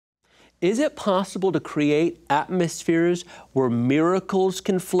is it possible to create atmospheres where miracles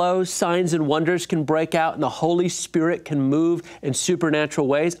can flow, signs and wonders can break out, and the Holy Spirit can move in supernatural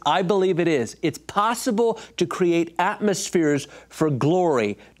ways? I believe it is. It's possible to create atmospheres for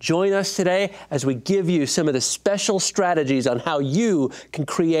glory. Join us today as we give you some of the special strategies on how you can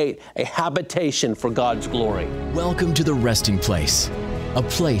create a habitation for God's glory. Welcome to the Resting Place, a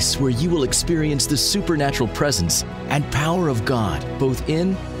place where you will experience the supernatural presence and power of God, both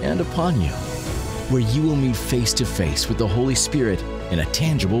in and upon you, where you will meet face to face with the Holy Spirit in a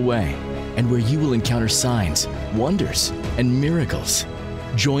tangible way, and where you will encounter signs, wonders, and miracles.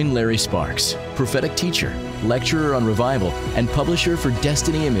 Join Larry Sparks, prophetic teacher, lecturer on revival, and publisher for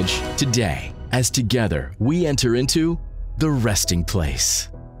Destiny Image today, as together we enter into the Resting Place.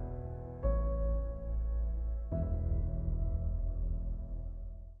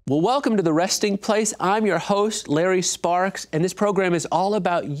 Well, welcome to the Resting Place. I'm your host, Larry Sparks, and this program is all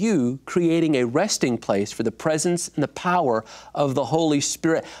about you creating a resting place for the presence and the power of the Holy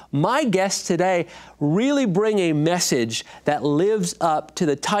Spirit. My guests today really bring a message that lives up to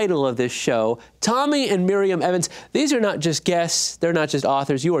the title of this show. Tommy and Miriam Evans, these are not just guests, they're not just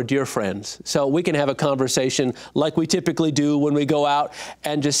authors, you are dear friends. So we can have a conversation like we typically do when we go out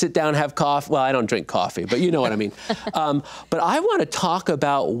and just sit down and have coffee. Well, I don't drink coffee, but you know what I mean. But I want to talk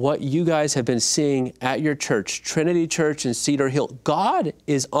about what you guys have been seeing at your church, Trinity Church in Cedar Hill. God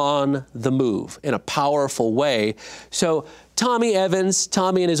is on the move in a powerful way. So Tommy Evans,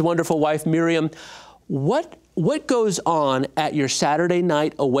 Tommy and his wonderful wife Miriam, what goes on at your Saturday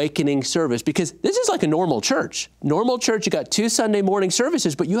night awakening service? Because this is like a normal church. Normal church, you got 2 Sunday morning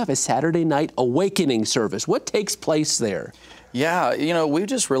services, but you have a Saturday night awakening service. What takes place there? Yeah, you know, we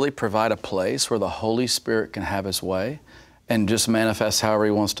just really provide a place where the Holy Spirit can have His way and just manifest however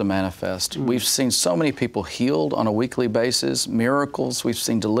He wants to manifest. We've seen so many people healed on a weekly basis, miracles, we've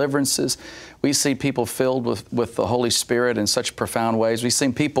seen deliverances. We see people filled with the Holy Spirit in such profound ways. We've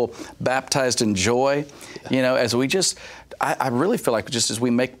seen people baptized in joy. You know, as we just, I really feel like just as we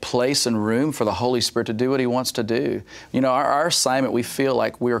make place and room for the Holy Spirit to do what He wants to do. You know, our assignment, we feel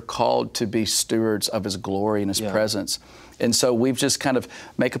like we're called to be stewards of His glory and His presence. And so we've just kind of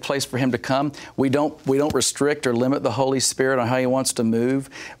make a place for Him to come. We don't restrict or limit the Holy Spirit on how He wants to move.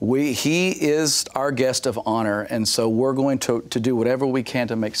 He is our guest of honor, and so we're going to do whatever we can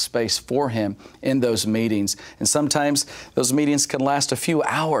to make space for Him in those meetings. And sometimes those meetings can last a few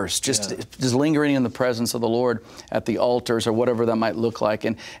hours, just lingering in the presence of the Lord at the altars or whatever that might look like.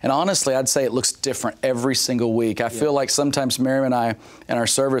 And honestly, I'd say it looks different every single week. I feel like sometimes Miriam and I in our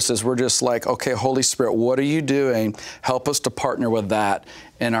services, we're just like, okay, Holy Spirit, what are you doing? Help us to partner with that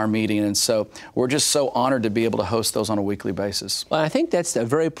in our meeting. And so we're just so honored to be able to host those on a weekly basis. Well, I think that's a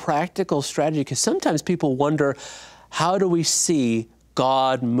very practical strategy, because sometimes people wonder, how do we see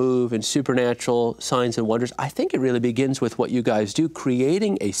God move in supernatural signs and wonders? I think it really begins with what you guys do,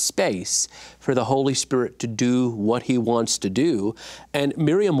 creating a space for the Holy Spirit to do what He wants to do. And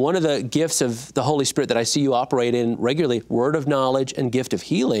Miriam, one of the gifts of the Holy Spirit that I see you operate in regularly, word of knowledge and gift of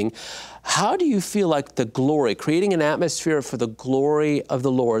healing. How do you feel like the glory, creating an atmosphere for the glory of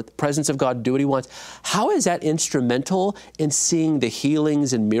the Lord, the presence of God, do what He wants, how is that instrumental in seeing the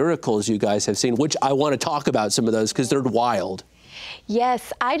healings and miracles you guys have seen, which I want to talk about some of those because they're wild?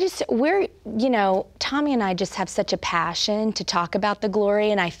 Yes, you know, Tommy and I just have such a passion to talk about the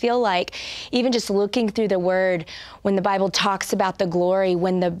glory, and I feel like even just looking through the Word, when the Bible talks about the glory,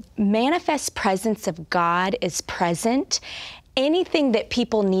 when the manifest presence of God is present, anything that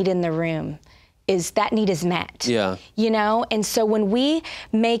people need in the room, that need is met. Yeah. You know, and so when we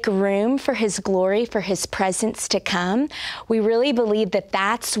make room for His glory, for His presence to come, we really believe that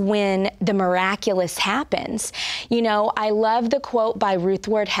that's when the miraculous happens. You know, I love the quote by Ruth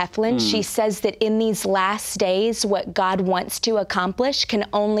Ward Heflin. She says that in these last days, what God wants to accomplish can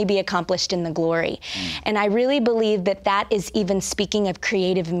only be accomplished in the glory. And I really believe that that is even speaking of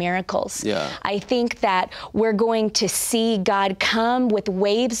creative miracles. Yeah. I think that we're going to see God come with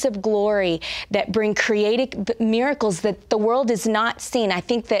waves of glory that bring creative miracles that the world has not seen. I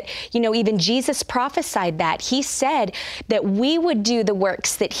think that, you know, even Jesus prophesied that. He said that we would do the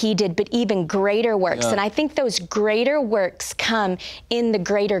works that He did, but even greater works. And I think those greater works come in the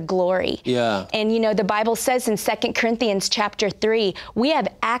greater glory. Yeah. And, you know, the Bible says in 2 Corinthians chapter 3, we have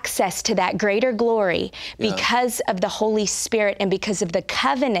access to that greater glory because of the Holy Spirit and because of the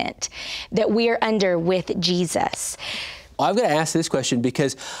covenant that we are under with Jesus. I've got to ask this question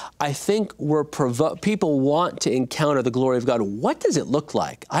because I think people want to encounter the glory of God. What does it look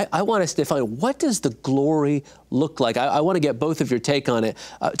like? I want us to define, what does the glory look like? I want to get both of your take on it.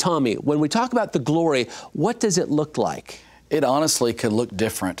 Tommy, when we talk about the glory, what does it look like? It honestly could look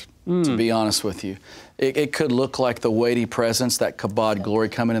different to be honest with you. It could look like the weighty presence, that kabod glory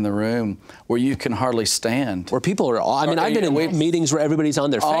coming in the room where you can hardly stand. Where people are, I mean, I've been in meetings where everybody's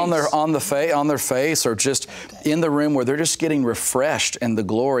on their face. On their face, or just in the room where they're just getting refreshed in the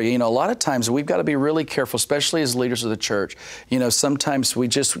glory. You know, a lot of times we've got to be really careful, especially as leaders of the church. You know, sometimes we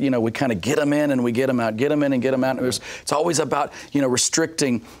just, you know, we kind of get them in and we get them out, get them in and get them out. And it's always about, you know,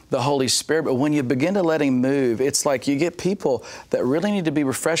 restricting the Holy Spirit. But when you begin to let Him move, it's like you get people that really need to be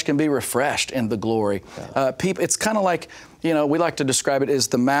refreshed, can be refreshed in the glory. People, it's kind of like, you know, we like to describe it as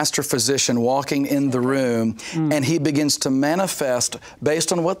the master physician walking in the room, and he begins to manifest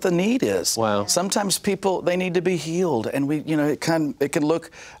based on what the need is. Wow. Sometimes people, they need to be healed, and we, you know, it can look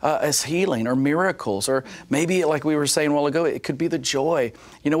as healing or miracles, or maybe, like we were saying a while ago, it could be the joy.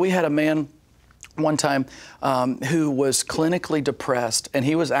 You know, we had a man one time who was clinically depressed, and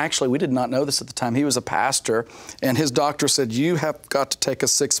he was actually, we did not know this at the time, he was a pastor, and his doctor said, you have got to take a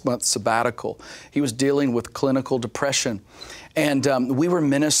 6-month sabbatical. He was dealing with clinical depression, and we were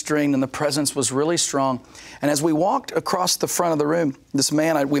ministering, and the presence was really strong. And as we walked across the front of the room, this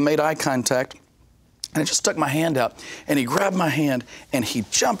man, we made eye contact, and I just stuck my hand out, and he grabbed my hand, and he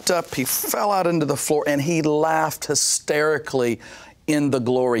jumped up, he fell out into the floor, and he laughed hysterically in the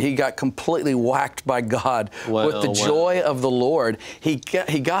glory. He got completely whacked by God with the joy of the Lord. He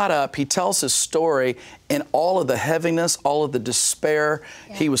got up, he tells his story, and all of the heaviness, all of the despair,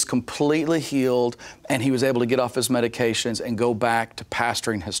 he was completely healed, and he was able to get off his medications and go back to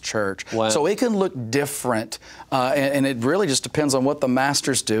pastoring his church. Wow. So it can look different, and it really just depends on what the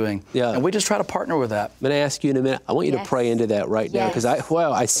master's doing. Yeah. And we just try to partner with that. I'm going to ask you in a minute. I want you to pray into that right now, because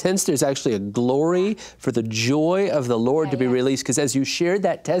I sense there's actually a glory for the joy of the Lord to be released, because as you shared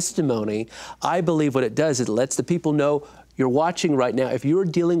that testimony, I believe what it does is it lets the people know you're watching right now. If you're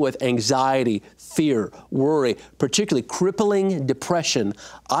dealing with anxiety, fear, worry, particularly crippling depression,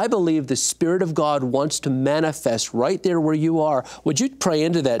 I believe the Spirit of God wants to manifest right there where you are. Would you pray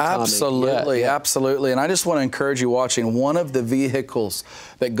into that, Tommy? Absolutely, absolutely. And I just want to encourage you watching, one of the vehicles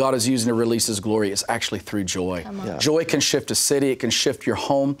that God is using to release His glory is actually through joy. Joy can shift a city, it can shift your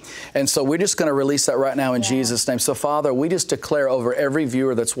home. And so we're just going to release that right now in Jesus' name. So Father, we just declare over every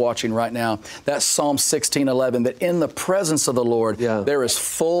viewer that's watching right now, that Psalm 16:11, that in the presence of the Lord, there is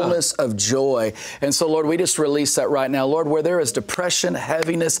fullness of joy. And so, Lord, we just release that right now. Lord, where there is depression,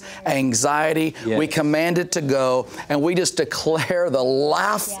 heaviness, anxiety, we command it to go, and we just declare the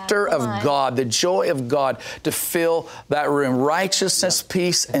laughter of God, the joy of God to fill that room. Righteousness,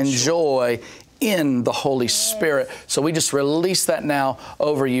 peace, and joy in the Holy Spirit. So we just release that now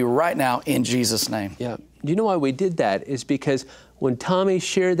over you right now in Jesus' name. Yeah. Do you know why we did that? Is because when Tommy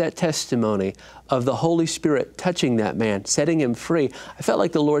shared that testimony of the Holy Spirit touching that man, setting him free, I felt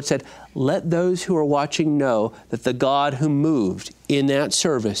like the Lord said, let those who are watching know that the God who moved in that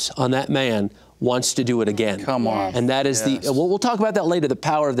service on that man wants to do it again. Come on. And that is we'll talk about that later, the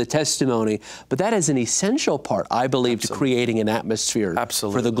power of the testimony, but that is an essential part, I believe, to creating an atmosphere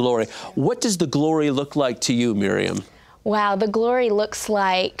for the glory. What does the glory look like to you, Miriam? Wow, the glory looks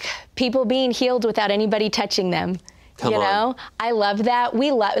like people being healed without anybody touching them. Come on. I love that.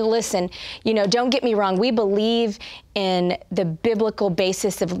 Listen, don't get me wrong. We believe in the biblical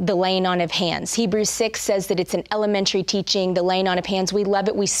basis of the laying on of hands. Hebrews 6 says that it's an elementary teaching, the laying on of hands. We love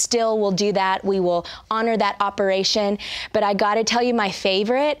it. We still will do that. We will honor that operation. But I got to tell you, my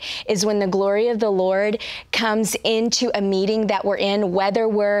favorite is when the glory of the Lord comes into a meeting that we're in, whether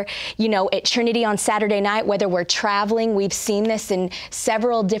we're, at Trinity on Saturday night, whether we're traveling. We've seen this in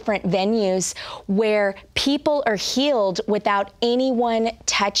several different venues where people are healed without anyone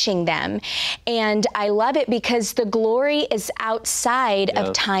touching them. And I love it because the glory is outside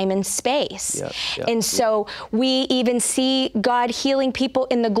of time and space. And so we even see God healing people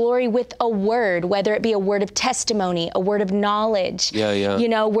in the glory with a word, whether it be a word of testimony, a word of knowledge.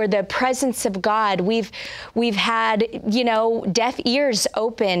 Where the presence of God, we've had, deaf ears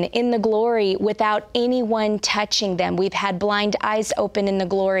open in the glory without anyone touching them. We've had blind eyes open in the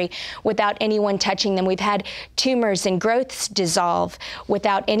glory without anyone touching them. We've had tumors and growths dissolve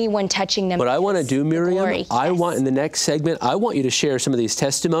without anyone touching them. What I want to do, Miriam, I want in the next segment, I want you to share some of these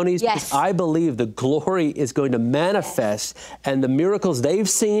testimonies. Because I believe the glory is going to manifest, and the miracles they've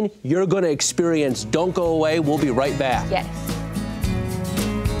seen, you're going to experience. Don't go away. We'll be right back.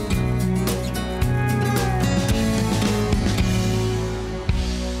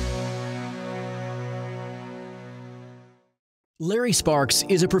 Larry Sparks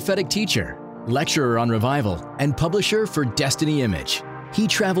is a prophetic teacher, lecturer on revival, and publisher for Destiny Image. He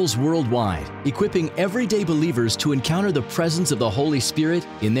travels worldwide, equipping everyday believers to encounter the presence of the Holy Spirit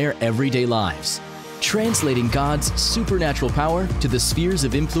in their everyday lives. translating God's supernatural power to the spheres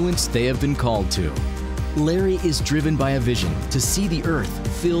of influence they have been called to. Larry is driven by a vision to see the earth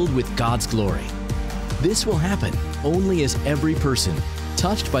filled with God's glory. This will happen only as every person,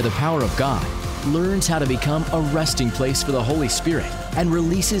 touched by the power of God, learns how to become a resting place for the Holy Spirit and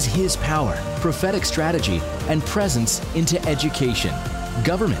releases His power, prophetic strategy, and presence into education,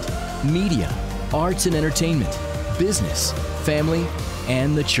 government, media, arts and entertainment, business, family,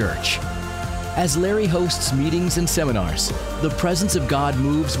 and the church. As Larry hosts meetings and seminars, the presence of God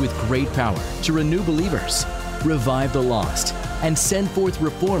moves with great power to renew believers, revive the lost, and send forth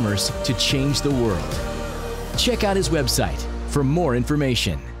reformers to change the world. Check out his website for more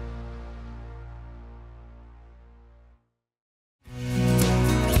information.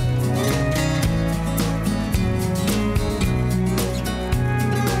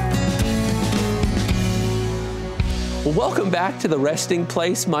 Welcome back to The Resting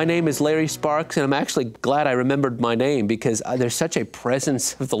Place. My name is Larry Sparks, and I'm actually glad I remembered my name because there's such a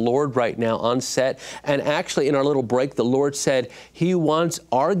presence of the Lord right now on set. And actually, in our little break, the Lord said He wants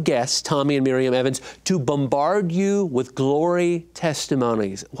our guests, Tommy and Miriam Evans, to bombard you with glory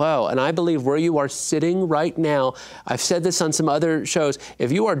testimonies. Wow, and I believe where you are sitting right now, I've said this on some other shows,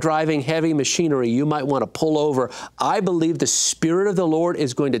 if you are driving heavy machinery, you might want to pull over. I believe the Spirit of the Lord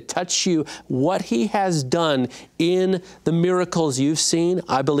is going to touch you. What He has done in the miracles you've seen,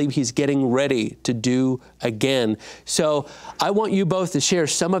 I believe He's getting ready to do again. So I want you both to share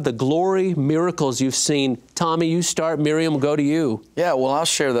some of the glory miracles you've seen. Tommy, you start. Miriam, we'll go to you. Yeah, well, I'll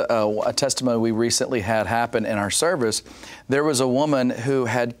share a testimony we recently had happen in our service. There was a woman who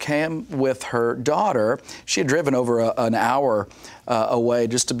had come with her daughter. She had driven over an hour away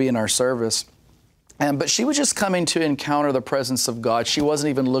just to be in our service. But she was just coming to encounter the presence of God. She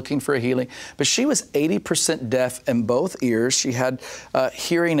wasn't even looking for a healing. But she was 80% deaf in both ears. She had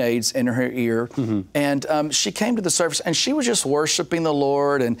hearing aids in her ear. Mm-hmm. And she came to the service, and she was just worshiping the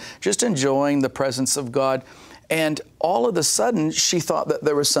Lord and just enjoying the presence of God. And all of a sudden, she thought that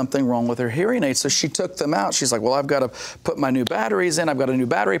there was something wrong with her hearing aids. So she took them out. She's like, well, I've got to put my new batteries in. I've got a new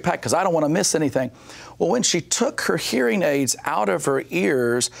battery pack because I don't want to miss anything. Well, when she took her hearing aids out of her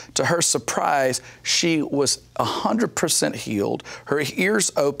ears, to her surprise, she was 100% healed. Her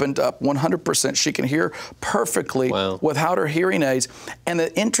ears opened up 100%. She can hear perfectly without her hearing aids. And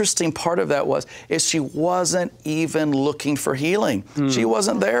the interesting part of that is she wasn't even looking for healing. She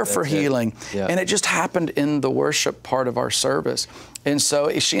wasn't there for healing. Yeah. And it just happened in the worship part of our service. And so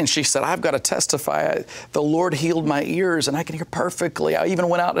she said, I've got to testify. The Lord healed my ears, and I can hear perfectly. I even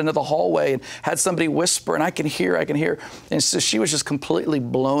went out into the hallway and had somebody whisper, and I can hear. And so she was just completely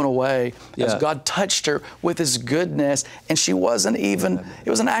blown away as God touched her with His goodness. And she wasn't even,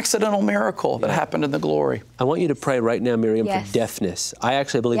 it was an accidental miracle that happened in the glory. I want you to pray right now, Miriam, for deafness. I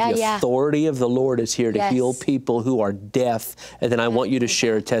actually believe the authority of the Lord is here to heal people who are deaf. And then I want you to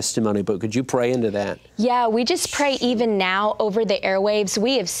share a testimony. But could you pray into that? Yeah, we just pray even now over the airwaves.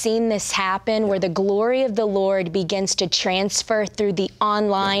 We have seen this happen where the glory of the Lord begins to transfer through the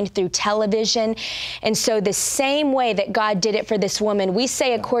online, through television. And so the same way that God did it for this woman, we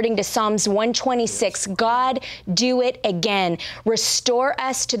say according to Psalms 126, God, do it again. Restore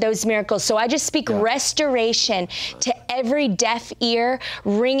us to those miracles. So I just speak restoration to every deaf ear,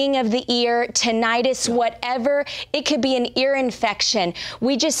 ringing of the ear, tinnitus, whatever. It could be an ear infection.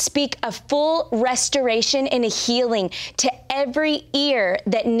 We just speak a full restoration and a healing to every ear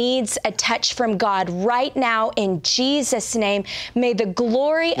that needs a touch from God right now in Jesus' name. May the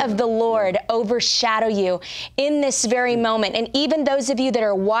glory of the Lord overshadow you in this very moment. And even those of you that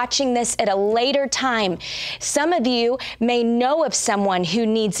are watching this at a later time, some of you may know of someone who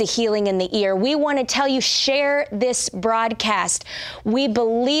needs a healing in the ear. We want to tell you, share this broadcast. We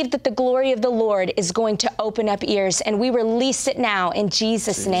believe that the glory of the Lord is going to open up ears, and we release it now in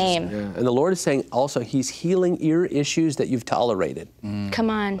Jesus' name. Yeah. And the Lord is saying also He's healing ear issues that you've tolerated. Come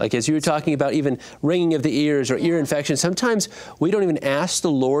on. Like as you were talking about even ringing of the ears or ear infection, sometimes we don't even ask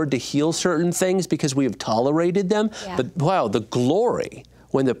the Lord to heal certain things because we have tolerated them. But wow, the glory,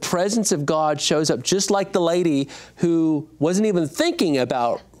 when the presence of God shows up, just like the lady who wasn't even thinking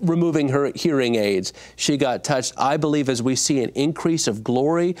about removing her hearing aids, she got touched. I believe as we see an increase of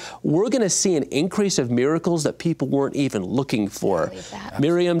glory, we're going to see an increase of miracles that people weren't even looking for.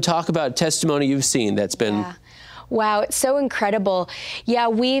 Miriam, talk about testimony you've seen that's been... Wow, it's so incredible. Yeah,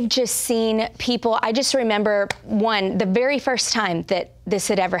 we've just seen people. I just remember the very first time that this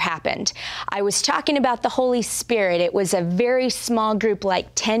had ever happened. I was talking about the Holy Spirit. It was a very small group, like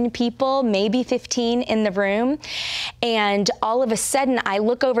 10 people, maybe 15 in the room. And all of a sudden, I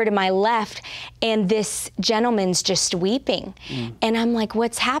look over to my left, and this gentleman's just weeping. And I'm like,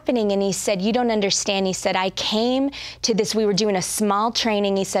 what's happening? And he said, you don't understand. He said, I came to this, we were doing a small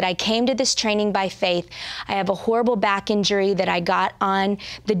training. He said, I came to this training by faith. I have a horrible back injury that I got on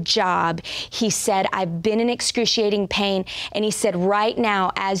the job. He said, I've been in excruciating pain. And he said, right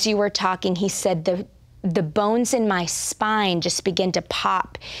now, as you were talking, he said, the bones in my spine just began to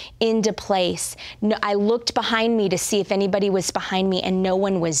pop into place. No, I looked behind me to see if anybody was behind me, and no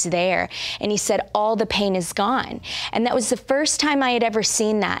one was there. And he said, all the pain is gone. And that was the first time I had ever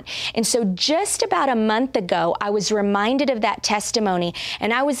seen that. And so just about a month ago, I was reminded of that testimony.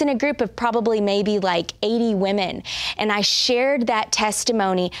 And I was in a group of probably maybe like 80 women. And I shared that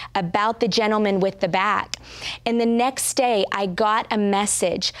testimony about the gentleman with the back. And the next day, I got a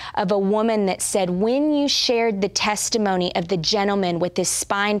message of a woman that said, when you shared the testimony of the gentleman with his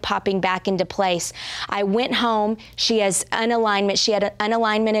spine popping back into place, I went home. She has unalignment. She had an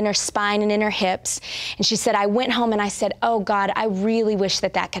unalignment in her spine and in her hips. And she said, I went home and I said, oh God, I really wish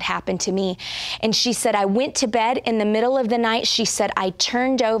that that could happen to me. And she said, I went to bed in the middle of the night. She said, I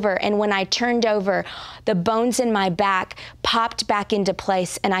turned over. And when I turned over, the bones in my back popped back into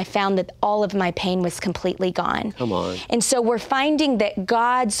place. And I found that all of my pain was completely gone. Come on. And so we're finding that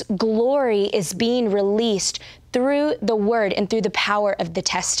God's glory is being released through the word and through the power of the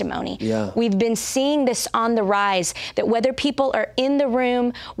testimony. Yeah. We've been seeing this on the rise, that whether people are in the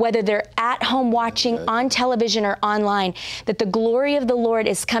room, whether they're at home watching on television or online, that the glory of the Lord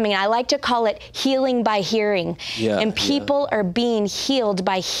is coming. I like to call it healing by hearing. And people are being healed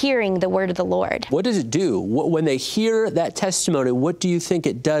by hearing the word of the Lord. What does it do? When they hear that testimony, what do you think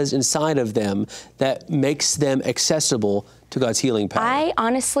it does inside of them that makes them accessible to God's healing power? I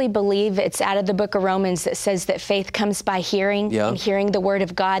honestly believe it's out of the book of Romans that says that faith comes by hearing and hearing the word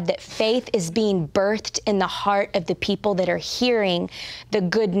of God, that faith is being birthed in the heart of the people that are hearing the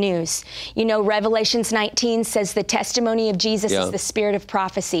good news. You know, Revelations 19 says the testimony of Jesus is the spirit of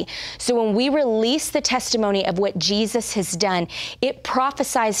prophecy. So when we release the testimony of what Jesus has done, it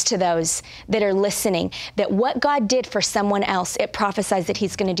prophesies to those that are listening that what God did for someone else, it prophesies that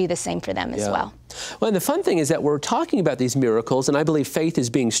he's going to do the same for them as well. Well, and the fun thing is that we're talking about these miracles, and I believe faith is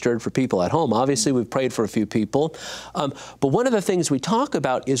being stirred for people at home. Obviously, we've prayed for a few people. But one of the things we talk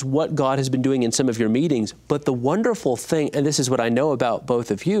about is what God has been doing in some of your meetings. But the wonderful thing, and this is what I know about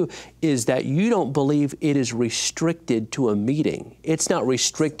both of you, is that you don't believe it is restricted to a meeting. It's not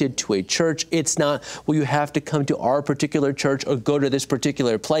restricted to a church. It's not, well, you have to come to our particular church or go to this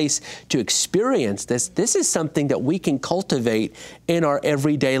particular place to experience this. This is something that we can cultivate in our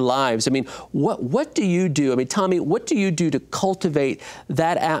everyday lives. I mean, what do you do? I mean, Tommy, what do you do to cultivate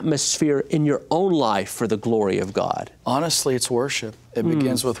that atmosphere in your own life for the glory of God? Honestly, it's worship. It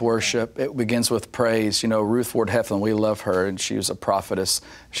begins with worship. It begins with praise. You know, Ruth Ward Heflin, we love her, and she was a prophetess.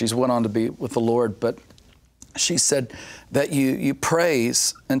 She's went on to be with the Lord, but she said that you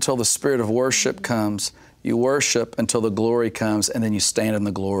praise until the spirit of worship comes, you worship until the glory comes, and then you stand in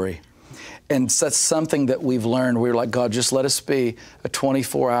the glory. And that's something that we've learned. We're like, God, just let us be a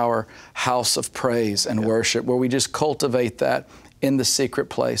 24-hour house of praise and worship where we just cultivate that in the secret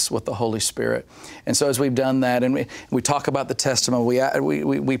place with the Holy Spirit. And so as we've done that, and we talk about the testimony,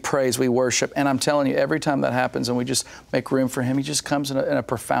 we praise, we worship, and I'm telling you, every time that happens and we just make room for Him, He just comes in a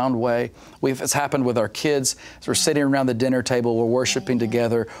profound way. It's happened with our kids. As we're sitting around the dinner table, we're worshiping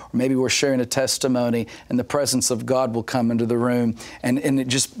together, or maybe we're sharing a testimony, and the presence of God will come into the room, and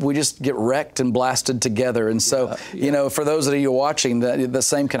we just get wrecked and blasted together. And so, you know, for those of you watching, the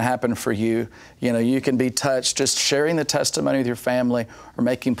same can happen for you. You know, you can be touched just sharing the testimony with your family or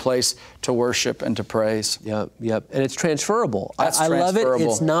making place to worship and to praise. Yep. And it's transferable. That's I love it.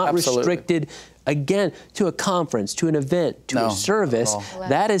 transferable. It's not restricted, again, to a conference, to an event, to a service.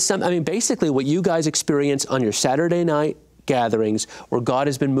 That is something, I mean, basically what you guys experience on your Saturday night gatherings where God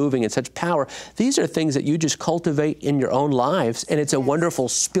has been moving in such power. These are things that you just cultivate in your own lives, and it's a wonderful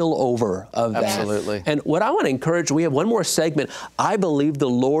spillover of that. Absolutely. And what I want to encourage, we have one more segment. I believe the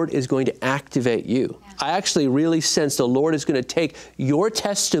Lord is going to activate you. I actually really sense the Lord is going to take your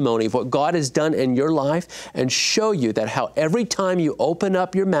testimony of what God has done in your life and show you that how every time you open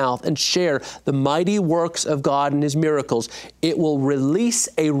up your mouth and share the mighty works of God and His miracles, it will release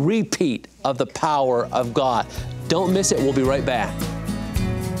a repeat of the power of God. Don't miss it. We'll be right back.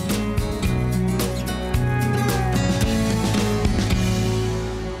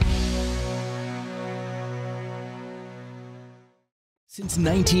 Since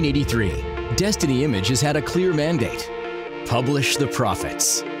 1983, Destiny Image has had a clear mandate: Publish the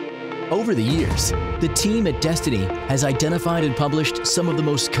Prophets. Over the years, the team at Destiny has identified and published some of the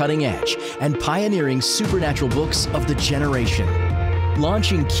most cutting-edge and pioneering supernatural books of the generation,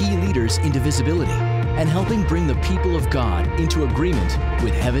 launching key leaders into visibility and helping bring the people of God into agreement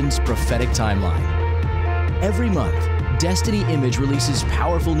with heaven's prophetic timeline. Every month, Destiny Image releases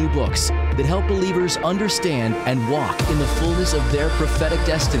powerful new books that help believers understand and walk in the fullness of their prophetic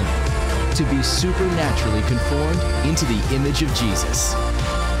destiny, to be supernaturally conformed into the image of Jesus.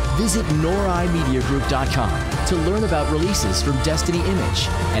 Visit NoriMediaGroup.com to learn about releases from Destiny Image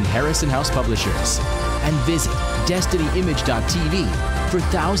and Harrison House Publishers. And visit DestinyImage.tv for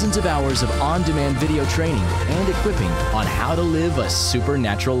thousands of hours of on-demand video training and equipping on how to live a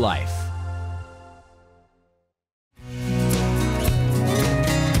supernatural life.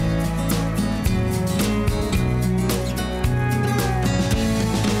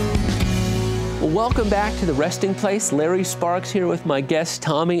 Welcome back to The Resting Place. Larry Sparks here with my guests,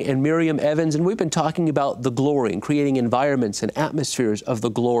 Tommy and Miriam Evans, and we've been talking about the glory and creating environments and atmospheres of the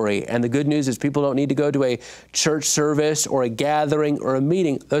glory. And the good news is people don't need to go to a church service or a gathering or a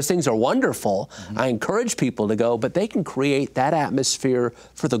meeting. Those things are wonderful. I encourage people to go, but they can create that atmosphere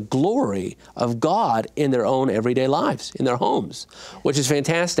for the glory of God in their own everyday lives, in their homes, which is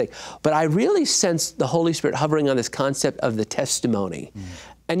fantastic. But I really sense the Holy Spirit hovering on this concept of the testimony.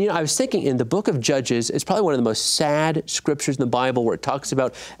 And you know, I was thinking in the book of Judges, it's probably one of the most sad scriptures in the Bible where it talks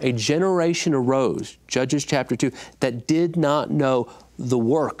about a generation arose, Judges chapter 2, that did not know the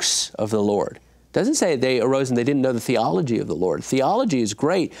works of the Lord. It doesn't say they arose and they didn't know the theology of the Lord. Theology is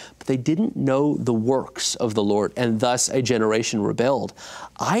great, but they didn't know the works of the Lord, and thus a generation rebelled.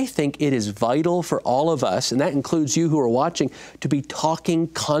 I think it is vital for all of us, and that includes you who are watching, to be talking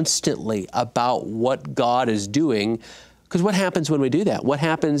constantly about what God is doing. Because what happens when we do that? What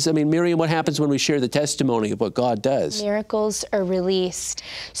happens, I mean, Miriam, what happens when we share the testimony of what God does? Miracles are released.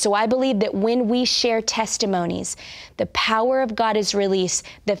 So I believe that when we share testimonies, the power of God is released.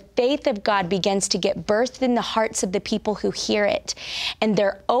 The faith of God begins to get birthed in the hearts of the people who hear it. And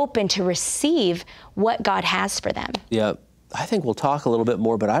they're open to receive what God has for them. Yeah. I think we'll talk a little bit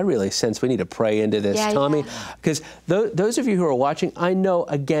more, but I really sense we need to pray into this, Tommy. Because those of you who are watching, I know,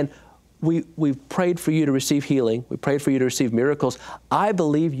 again, we've prayed for you to receive healing. We prayed for you to receive miracles. I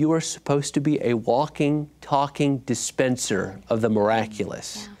believe you are supposed to be a walking, talking dispenser of the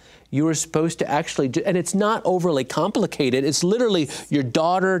miraculous. Yeah. You are supposed to actually, and it's not overly complicated. It's literally your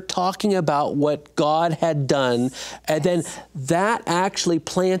daughter talking about what God had done, and then that actually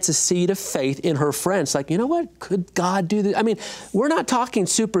plants a seed of faith in her friends. Like, you know what? Could God do this? I mean, we're not talking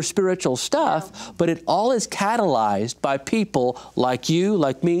super spiritual stuff, but it all is catalyzed by people like you,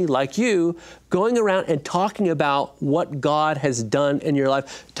 like me, like you, going around and talking about what God has done in your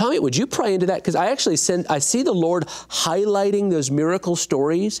life. Tommy, would you pray into that? Because I actually I see the Lord highlighting those miracle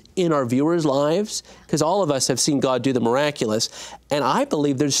stories in our viewers' lives, because all of us have seen God do the miraculous. And I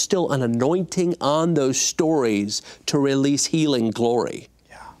believe there's still an anointing on those stories to release healing glory.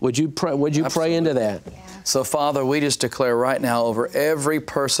 Yeah. Would you pray into that? Yeah. So, Father, we just declare right now over every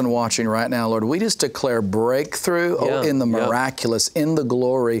person watching right now, Lord, we just declare breakthrough in the miraculous, in the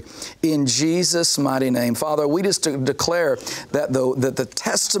glory, in Jesus' mighty name. Father, we just declare that the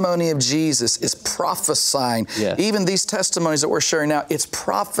testimony of Jesus is prophesying. Yes. Even these testimonies that we're sharing now, it's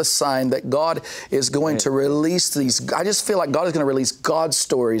prophesying that God is going to release these. I just feel like God is going to release God's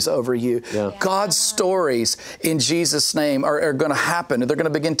stories over you. Yeah. God's stories in Jesus' name are going to happen. They're going to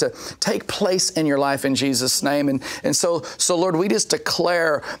begin to take place in your life in Jesus' name. And so Lord, we just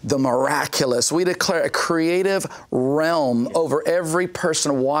declare the miraculous. We declare a creative realm over every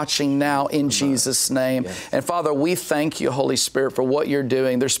person watching now in Jesus' name. Yes. And Father, we thank you, Holy Spirit, for what you're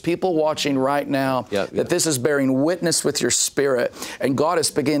doing. There's people watching right now that this is bearing witness with your spirit, and God is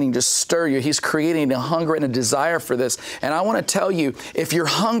beginning to stir you. He's creating a hunger and a desire for this. And I want to tell you, if you're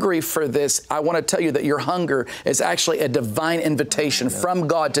hungry for this, I want to tell you that your hunger is actually a divine invitation from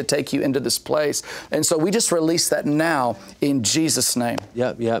God to take you into this place. And so we just release that now in Jesus' name.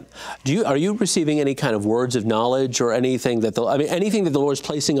 Yep. Are you receiving any kind of words of knowledge or anything that anything that the Lord's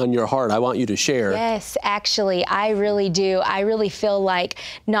placing on your heart? I want you to share. Yes, actually, I really do. I really feel like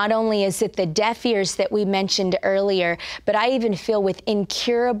not only is it the deaf ears that we mentioned earlier, but I even feel with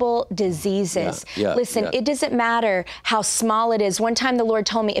incurable diseases. Listen, it doesn't matter how small it is. One time the Lord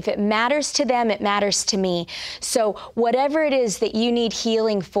told me, if it matters to them, it matters to me. So whatever it is that you need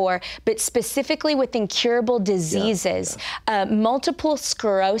healing for, but specifically with incurable incurable diseases, multiple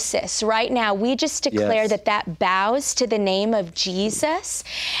sclerosis. Right now, we just declare that bows to the name of Jesus,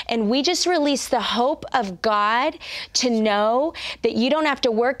 and we just release the hope of God to know that you don't have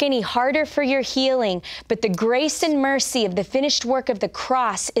to work any harder for your healing, but the grace and mercy of the finished work of the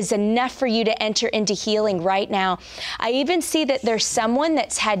cross is enough for you to enter into healing right now. I even see that there's someone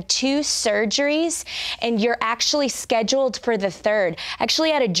that's had 2 surgeries, and you're actually scheduled for the 3rd. I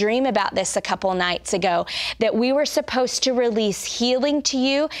actually had a dream about this a couple nights ago, that we were supposed to release healing to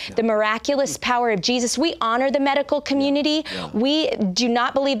you, the miraculous power of Jesus. We honor the medical community. We do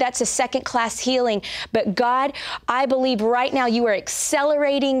not believe that's a second-class healing, but God, I believe right now you are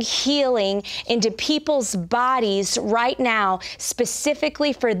accelerating healing into people's bodies right now,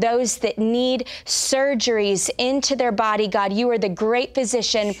 specifically for those that need surgeries into their body. God, you are the great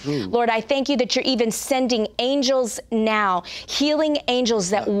physician. Lord, I thank you that you're even sending angels now, healing angels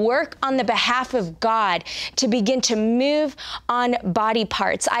that work on the behalf of God to begin to move on body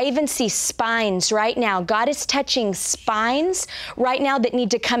parts. I even see spines right now. God is touching spines right now that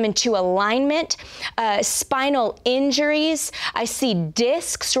need to come into alignment, spinal injuries. I see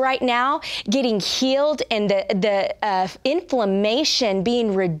discs right now getting healed, and the inflammation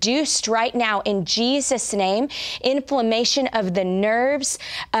being reduced right now in Jesus' name. Inflammation of the nerves,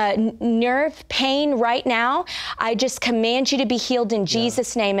 nerve pain right now. I just command you to be healed in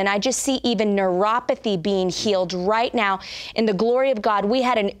Jesus' name. And I just see even neuropathy being healed right now in the glory of God. We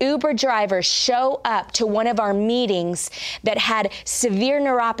had an Uber driver show up to one of our meetings that had severe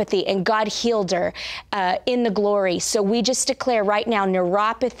neuropathy, and God healed her in the glory. So we just declare right now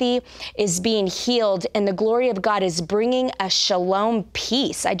neuropathy is being healed, and the glory of God is bringing a shalom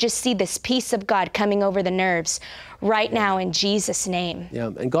peace. I just see this peace of God coming over the nerves right now in Jesus' name.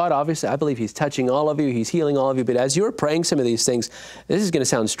 Yeah, and God, obviously, I believe He's touching all of you. He's healing all of you. But as you're praying some of these things, this is going to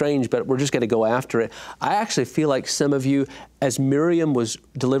sound strange, but we're just going to go after it. I actually feel like some of you, as Miriam was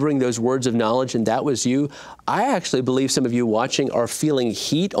delivering those words of knowledge, and that was you, I actually believe some of you watching are feeling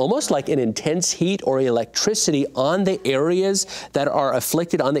heat, almost like an intense heat or electricity on the areas that are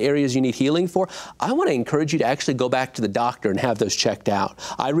afflicted, on the areas you need healing for. I want to encourage you to actually go back to the doctor and have those checked out.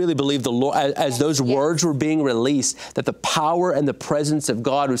 I really believe the Lord, as those words were being released, that the power and the presence of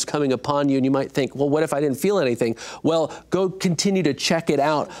God was coming upon you. And you might think, well, what if I didn't feel anything? Well, go continue to check it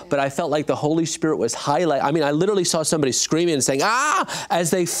out. But I felt like the Holy Spirit was highlighting. I mean, I literally saw somebody screaming and saying, ah,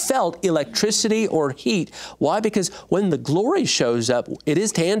 as they felt electricity or heat. Why? Because when the glory shows up, it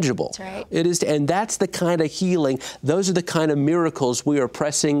is tangible. That's right. It is, and that's the kind of healing. Those are the kind of miracles we are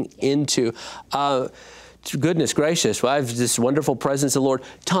pressing into. Goodness gracious, well, I have this wonderful presence of the Lord.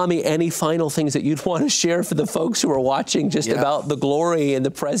 Tommy, any final things that you'd want to share for the folks who are watching just about the glory and the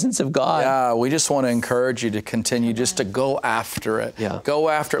presence of God? Yeah, we just want to encourage you to continue just to go after it. Go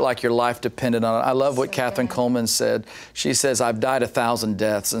after it like your life depended on it. I love what Catherine Coleman said. She says, I've died 1,000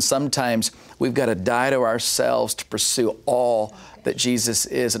 deaths, and sometimes we've got to die to ourselves to pursue all that Jesus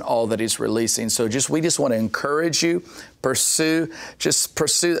is and all that He's releasing. So we just want to encourage you, pursue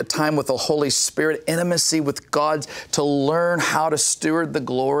a time with the Holy Spirit, intimacy with God, to learn how to steward the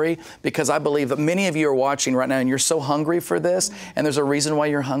glory, because I believe that many of you are watching right now and you're so hungry for this, and there's a reason why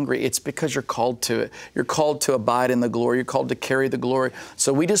you're hungry. It's because you're called to it. You're called to abide in the glory. You're called to carry the glory.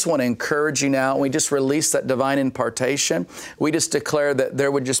 So we just want to encourage you now, and we just release that divine impartation. We just declare that there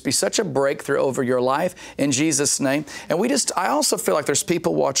would just be such a breakthrough over your life in Jesus' name. And I also feel like there's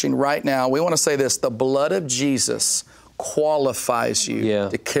people watching right now. We want to say this: the blood of Jesus qualifies you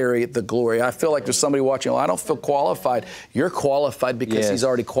to carry the glory. I feel like there's somebody watching, well, I don't feel qualified. You're qualified because He's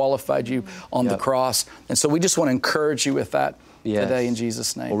already qualified you on the cross. And so we just want to encourage you with that today in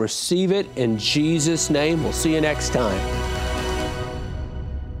Jesus' name. We'll receive it in Jesus' name. We'll see you next time.